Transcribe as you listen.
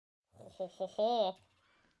ho, ho, ho.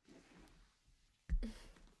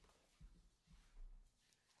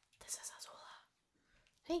 This is Azula.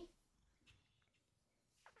 Hey.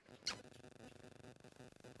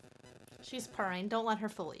 She's purring. Don't let her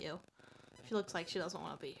fool you. She looks like she doesn't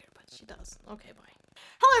want to be here, but she does. Okay, bye.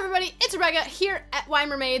 Hello everybody, it's Rebecca here at Why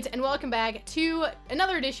Mermaids, and welcome back to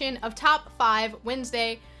another edition of Top 5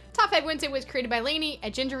 Wednesday. Top 5 Wednesday was created by Lainey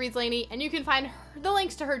at Ginger Reads Lainey, and you can find the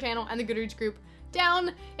links to her channel and the Goodreads group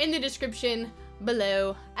down in the description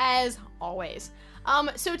below, as always.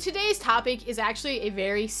 So today's topic is actually a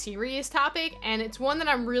very serious topic, and it's one that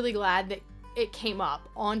I'm really glad that it came up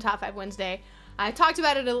on Top 5 Wednesday. I talked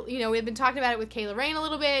about it, you know, we've been talking about it with Kayla Rain a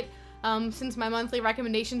little bit. Since my monthly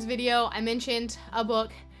recommendations video, I mentioned a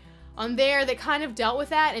book on there that kind of dealt with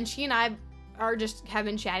that, and she and I have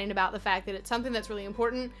been chatting about the fact that it's something that's really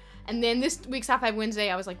important. And then this week's Top 5 Wednesday,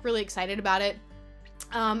 I was like really excited about it.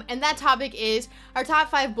 And that topic is our top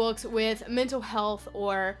 5 books with mental health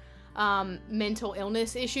or mental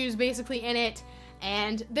illness issues basically in it.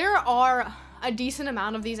 And there are a decent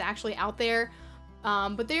amount of these actually out there.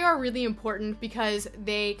 But they are really important because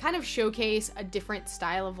they kind of showcase a different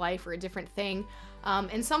style of life or a different thing,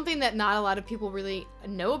 and something that not a lot of people really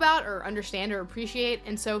know about or understand or appreciate.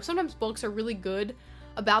 And so sometimes books are really good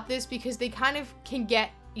about this because they kind of can get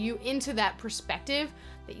you into that perspective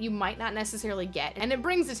that you might not necessarily get, and it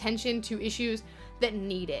brings attention to issues that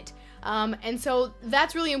need it. And so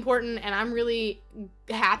that's really important, and I'm really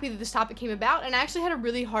happy that this topic came about, and I actually had a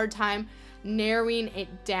really hard time narrowing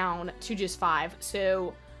it down to just 5,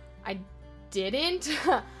 so I didn't.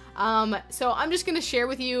 So I'm just gonna share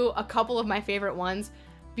with you a couple of my favorite ones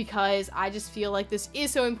because I just feel like this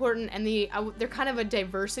is so important, and they're kind of a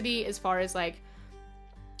diversity as far as like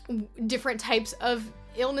different types of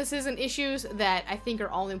illnesses and issues that I think are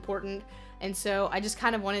all important. And so I just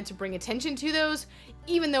kind of wanted to bring attention to those,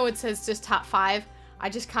 even though it says just top 5. I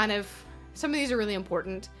just kind of, some of these are really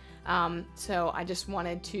important. So I just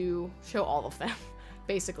wanted to show all of them,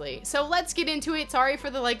 basically. So let's get into it. Sorry for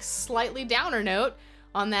the like slightly downer note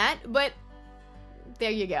on that, but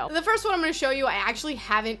there you go. The first one I'm going to show you, I actually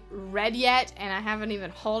haven't read yet, and I haven't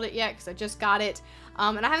even hauled it yet because I just got it.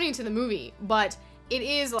 And I haven't even seen the movie, but it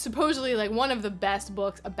is supposedly like one of the best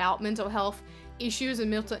books about mental health issues and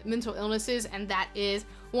mental illnesses, and that is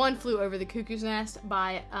One Flew Over the Cuckoo's Nest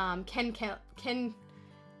by Kesey.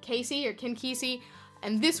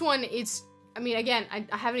 And this one is, I mean, again, I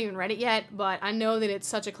haven't even read it yet, but I know that it's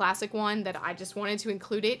such a classic one that I just wanted to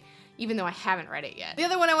include it, even though I haven't read it yet. The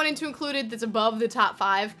other one I wanted to include it that's above the top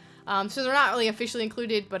 5, so they're not really officially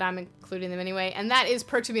included, but I'm including them anyway, and that is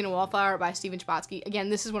Perks of Being a Wallflower by Chbosky. Again,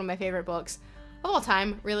 this is one of my favorite books of all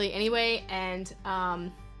time, really, anyway, and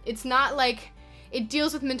it's not like, it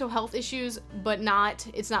deals with mental health issues, but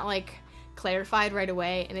it's not like clarified right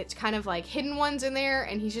away, and it's kind of like hidden ones in there,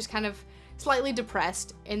 and he's just kind of slightly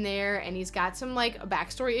depressed in there, and he's got some like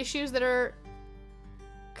backstory issues that are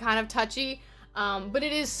kind of touchy, but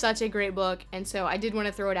it is such a great book, and so I did want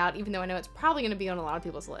to throw it out, even though I know it's probably going to be on a lot of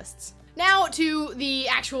people's lists. Now to the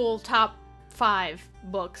actual top 5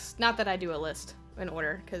 books. Not that I do a list in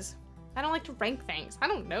order, because I don't like to rank things. I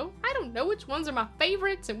don't know which ones are my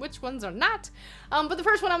favorites and which ones are not. But the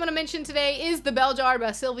first one I'm going to mention today is The Bell Jar by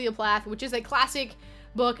Slyvia Plath, which is a classic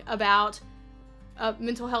book about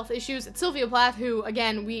mental health issues. It's Slyvia Plath, who,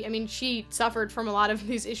 again, she suffered from a lot of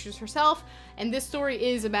these issues herself, and this story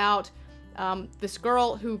is about this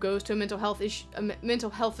girl who goes to a mental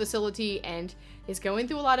health facility and is going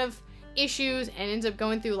through a lot of issues and ends up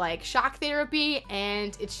going through like shock therapy,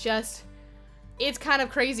 and it's kind of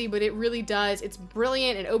crazy, but it really does. It's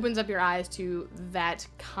brilliant. It opens up your eyes to that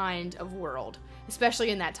kind of world, especially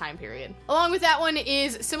in that time period. Along with that one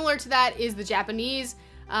is similar to that is the Japanese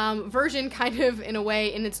version, kind of in a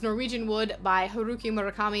way, and it's Norwegian Wood by Haruki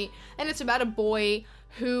Murakami, and it's about a boy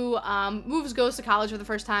who goes to college for the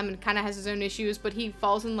first time and kind of has his own issues, but he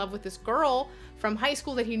falls in love with this girl from high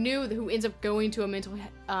school that he knew who ends up going to a mental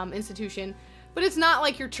institution. But it's not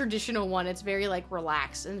like your traditional one. It's very like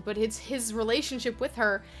relaxed, but it's his relationship with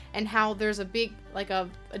her and how there's a big like a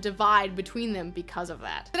divide between them because of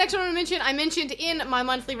that. The next one I mentioned in my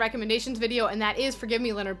monthly recommendations video, and that is Forgive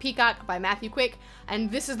Me, Leonard Peacock by Matthew Quick. And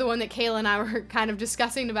this is the one that Kayla and I were kind of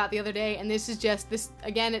discussing about the other day. And this is just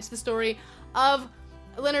again, it's the story of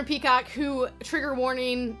Leonard Peacock, who, trigger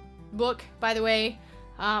warning book, by the way,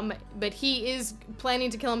 but he is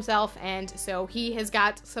planning to kill himself, and so he has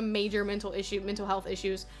got some major mental health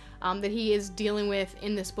issues that he is dealing with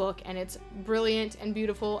in this book, and it's brilliant and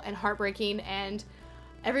beautiful and heartbreaking, and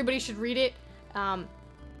everybody should read it,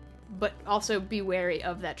 but also be wary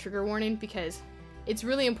of that trigger warning because it's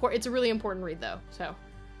really important. It's a really important read though, so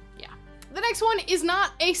yeah. the next one is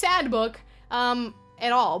not a sad book,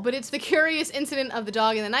 at all, but it's The Curious Incident of the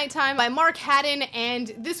Dog in the Nighttime by Mark Haddon,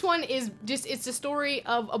 and this one is just, it's the story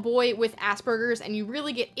of a boy with Asperger's, and you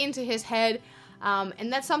really get into his head,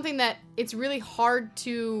 and that's something that it's really hard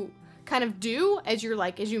to kind of do as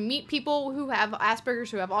you meet people who have Asperger's,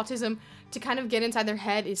 who have autism, to kind of get inside their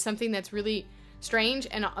head is something that's really strange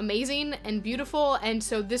and amazing and beautiful, and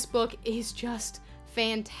so this book is just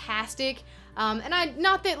fantastic, and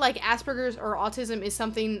not that like Asperger's or autism is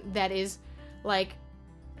something that is like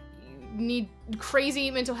need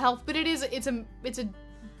crazy mental health, but it's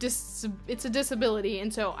a disability,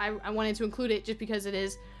 and so I wanted to include it just because it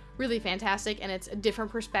is really fantastic and it's a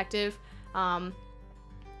different perspective, and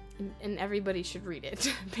everybody should read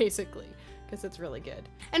it basically because it's really good.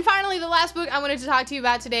 And finally, the last book I wanted to talk to you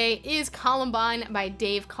about today is Columbine by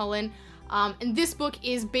Dave Cullen, and this book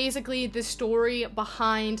is basically the story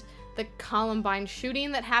behind the Columbine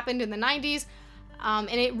shooting that happened in the 90s.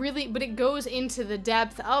 And it goes into the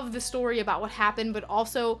depth of the story about what happened, but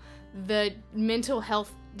also the mental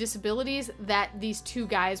health disabilities that these two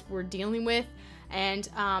guys were dealing with. And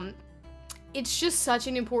it's just such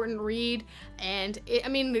an important read. And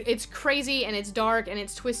it's crazy and it's dark and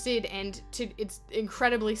it's twisted and it's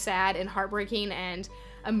incredibly sad and heartbreaking and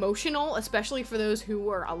emotional, especially for those who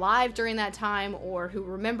were alive during that time or who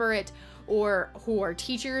remember it, or who are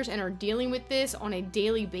teachers and are dealing with this on a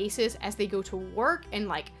daily basis as they go to work. And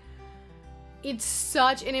like, it's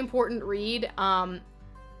such an important read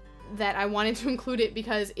that I wanted to include it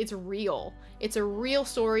because it's real. It's a real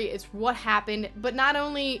story. It's what happened. But not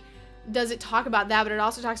only does it talk about that, but it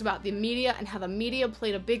also talks about the media and how the media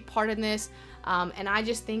played a big part in this. And I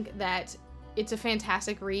just think that it's a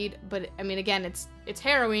fantastic read. But I mean, again, it's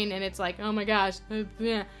harrowing and it's like, oh my gosh,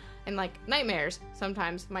 and like nightmares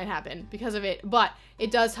sometimes might happen because of it, but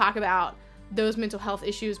it does talk about those mental health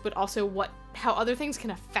issues, but also how other things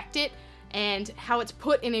can affect it and how it's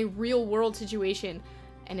put in a real world situation,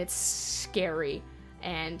 and it's scary.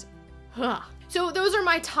 And so those are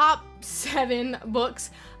my top 7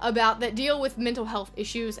 books that deal with mental health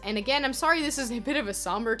issues. And again, I'm sorry this is a bit of a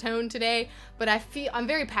somber tone today, but I'm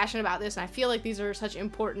very passionate about this, and I feel like these are such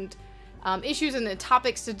important issues and the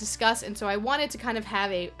topics to discuss, and so I wanted to kind of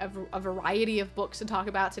have a variety of books to talk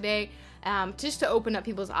about today, just to open up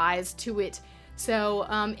people's eyes to it. So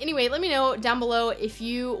anyway, let me know down below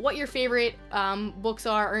what your favorite books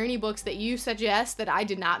are, or any books that you suggest that I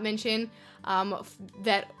did not mention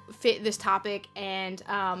that fit this topic. And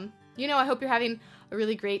I hope you're having a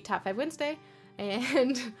really great Top 5 Wednesday,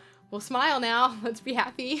 and we'll smile now. Let's be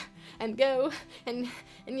happy and go and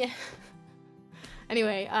yeah.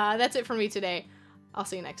 Anyway, that's it for me today. I'll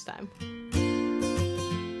see you next time.